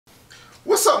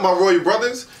What's up, my royal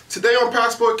brothers? Today on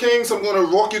Passport Kings, I'm going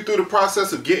to walk you through the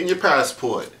process of getting your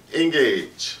passport.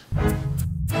 Engage.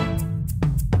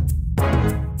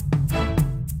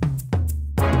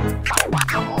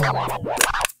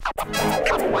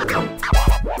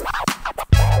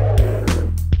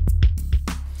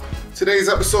 Today's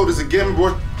episode is again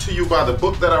brought to you by the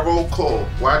book that I wrote called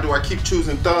Why Do I Keep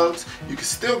Choosing Thugs? You can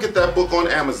still get that book on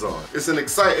Amazon. It's an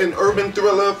exciting urban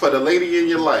thriller for the lady in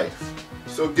your life.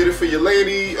 So get it for your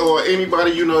lady or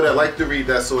anybody you know that like to read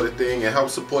that sort of thing and help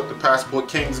support the Passport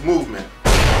Kings movement.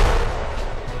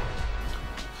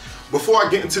 Before I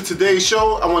get into today's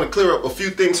show, I want to clear up a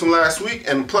few things from last week,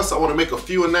 and plus I want to make a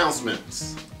few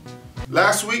announcements.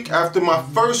 Last week, after my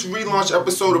first relaunch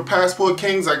episode of Passport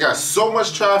Kings, I got so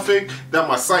much traffic that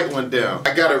my site went down.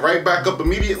 I got it right back up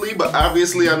immediately, but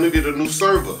obviously I needed a new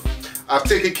server. I've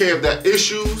taken care of that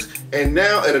issues, and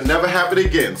now it'll never happen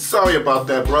again. Sorry about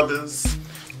that, brothers.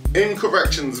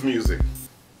 Incorrections music.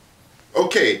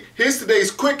 Okay, here's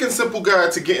today's quick and simple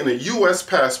guide to getting a US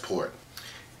passport.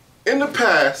 In the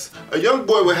past, a young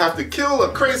boy would have to kill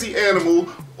a crazy animal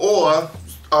or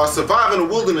survive in the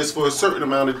wilderness for a certain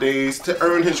amount of days to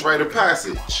earn his rite of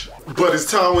passage. But as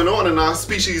time went on and our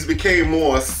species became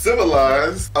more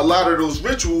civilized, a lot of those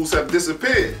rituals have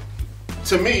disappeared.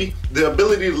 To me, the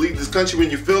ability to leave this country when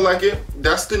you feel like it,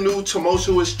 that's the new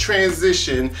tumultuous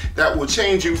transition that will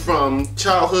change you from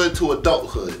childhood to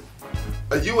adulthood.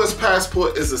 A US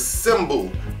passport is a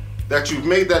symbol that you've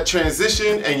made that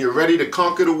transition and you're ready to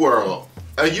conquer the world.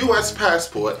 A US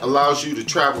passport allows you to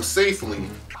travel safely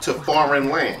to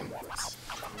foreign lands.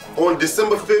 On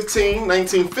December 15,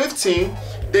 1915,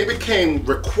 they became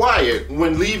required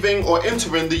when leaving or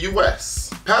entering the US.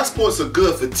 Passports are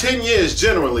good for 10 years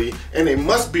generally, and they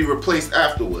must be replaced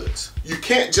afterwards. You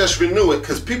can't just renew it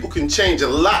because people can change a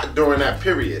lot during that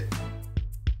period.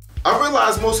 I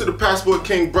realize most of the Passport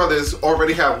King brothers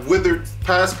already have withered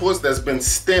passports that's been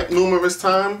stamped numerous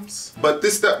times, but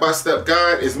this step-by-step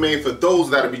guide is made for those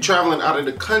that'll be traveling out of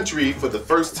the country for the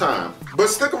first time. But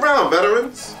stick around,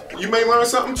 veterans. You may learn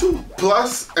something too.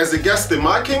 Plus, as a guest in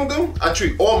my kingdom, I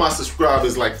treat all my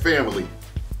subscribers like family.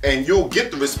 And you'll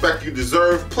get the respect you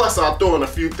deserve, plus I'll throw in a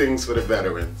few things for the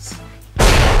veterans.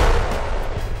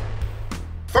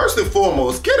 First and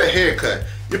foremost, get a haircut.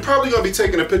 You're probably going to be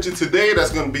taking a picture today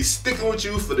that's going to be sticking with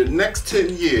you for the next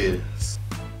 10 years.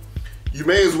 You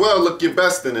may as well look your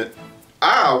best in it.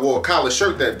 I wore a collar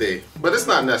shirt that day, but it's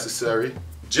not necessary.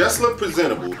 Just look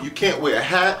presentable. You can't wear a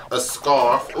hat, a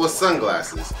scarf, or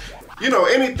sunglasses. You know,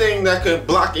 anything that could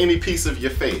block any piece of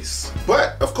your face.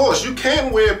 But, of course, you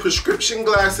can wear prescription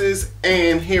glasses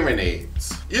and hearing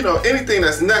aids. You know, anything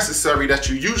that's necessary that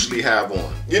you usually have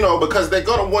on. You know, because they're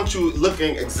gonna want you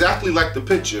looking exactly like the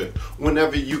picture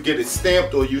whenever you get it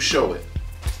stamped or you show it.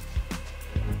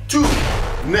 2.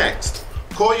 Next,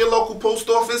 call your local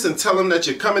post office and tell them that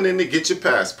you're coming in to get your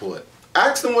passport.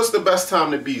 Ask them what's the best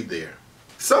time to be there.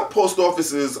 Some post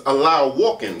offices allow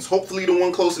walk-ins. Hopefully the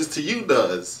one closest to you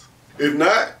does. If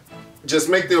not, just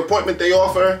make the appointment they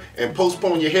offer and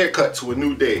postpone your haircut to a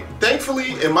new date.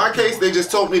 Thankfully, in my case, they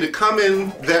just told me to come in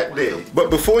that day.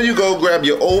 But before you go, grab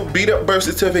your old beat-up birth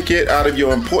certificate out of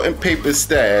your important paper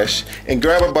stash and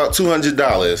grab about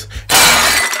 $200.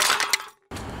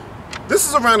 This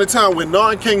is around the time when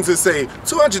non-kings would say,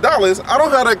 $200? I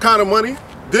don't have that kind of money.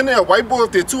 Then they'll white boy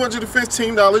with their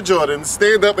 $215 Jordans,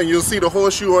 stand up and you'll see the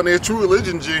horseshoe on their True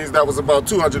Religion jeans that was about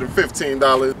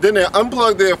 $215. Then they'll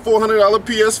unplug their $400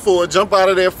 PS4, jump out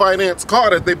of their finance car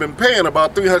that they've been paying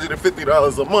about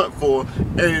 $350 a month for,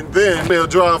 and then they'll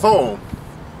drive home.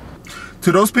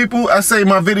 To those people, I say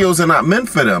my videos are not meant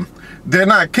for them. They're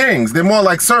not kings, they're more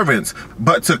like servants.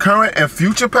 But to current and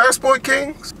future Passport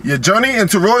Kings, your journey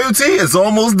into royalty is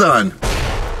almost done.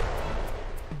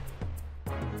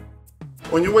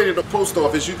 When you're waiting at the post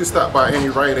office, you can stop by any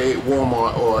Rite Aid,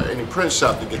 Walmart, or any print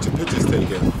shop to get your pictures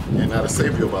taken, and that'll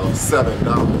save you about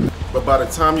 $7. But by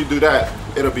the time you do that,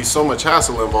 it'll be so much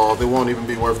hassle involved, it won't even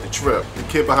be worth the trip. The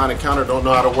kid behind the counter don't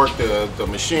know how to work the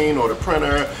machine or the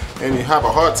printer, and you have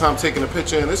a hard time taking a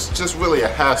picture, and it's just really a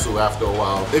hassle after a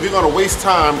while. If you're gonna waste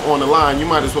time on the line, you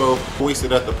might as well waste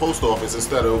it at the post office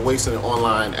instead of wasting it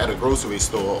online at a grocery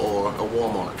store or a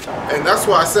Walmart. And that's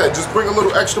why I said, just bring a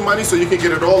little extra money so you can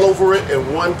get it all over it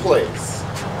in one place.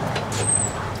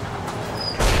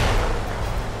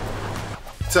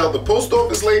 Tell the post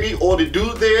office lady or the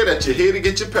dude there that you're here to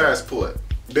get your passport.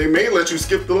 They may let you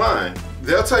skip the line.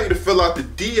 They'll tell you to fill out the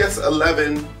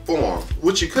DS-11 form,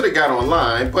 which you could have got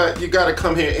online, but you gotta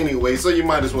come here anyway, so you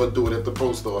might as well do it at the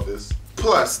post office.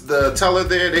 Plus, the teller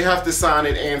there, they have to sign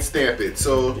it and stamp it,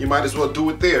 so you might as well do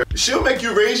it there. She'll make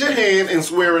you raise your hand and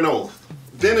swear an oath.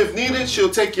 Then if needed, she'll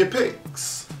take your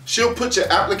pics. She'll put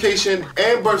your application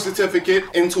and birth certificate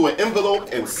into an envelope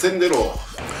and send it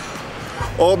off.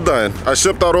 All done. I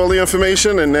shipped out all the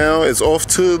information and now it's off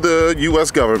to the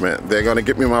US government. They're gonna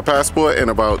get me my passport in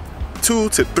about 2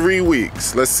 to 3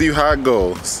 weeks. Let's see how it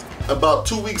goes. About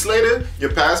 2 weeks later,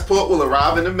 your passport will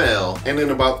arrive in the mail, and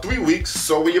in about 3 weeks,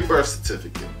 so will your birth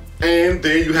certificate. And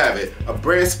there you have it, a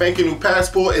brand spanking new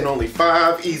passport in only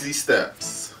 5 easy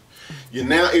steps. You're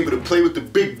now able to play with the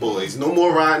big boys, no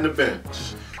more riding the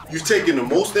bench. You've taken the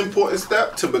most important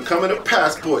step to becoming a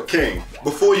passport king.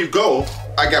 Before you go,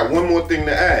 I got one more thing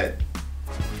to add.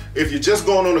 If you're just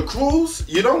going on a cruise,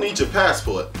 you don't need your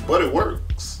passport, but it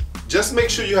works. Just make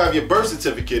sure you have your birth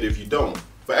certificate if you don't.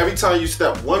 For every time you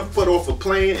step 1 foot off a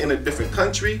plane in a different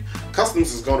country,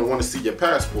 Customs is going to want to see your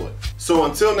passport. So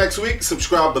until next week,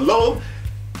 subscribe below.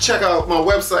 Check out my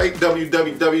website,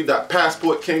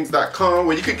 www.passportkings.com,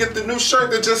 where you can get the new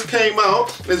shirt that just came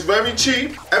out. It's very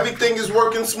cheap. Everything is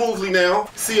working smoothly now.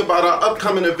 See about our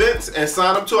upcoming events and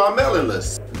sign up to our mailing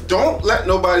list. Don't let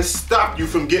nobody stop you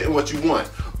from getting what you want.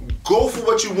 Go for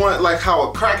what you want, like how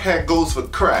a crackhead goes for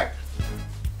crack.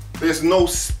 There's no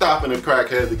stopping a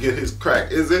crackhead to get his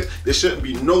crack, is it? There shouldn't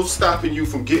be no stopping you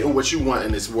from getting what you want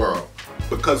in this world.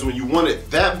 Because when you want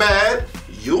it that bad,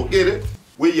 you'll get it.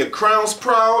 Wear your crowns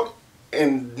proud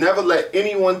and never let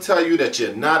anyone tell you that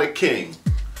you're not a king.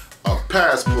 A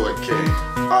passport king.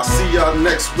 I'll see y'all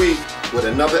next week with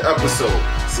another episode.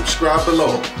 Subscribe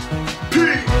below.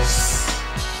 Peace!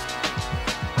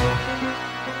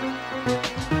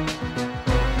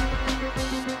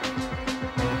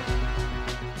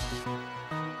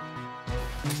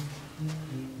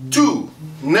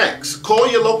 Next, call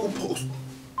your local post.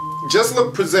 Just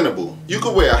look presentable. You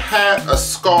could wear a hat, a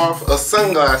scarf, or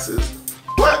sunglasses.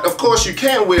 But of course you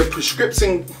can wear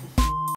prescription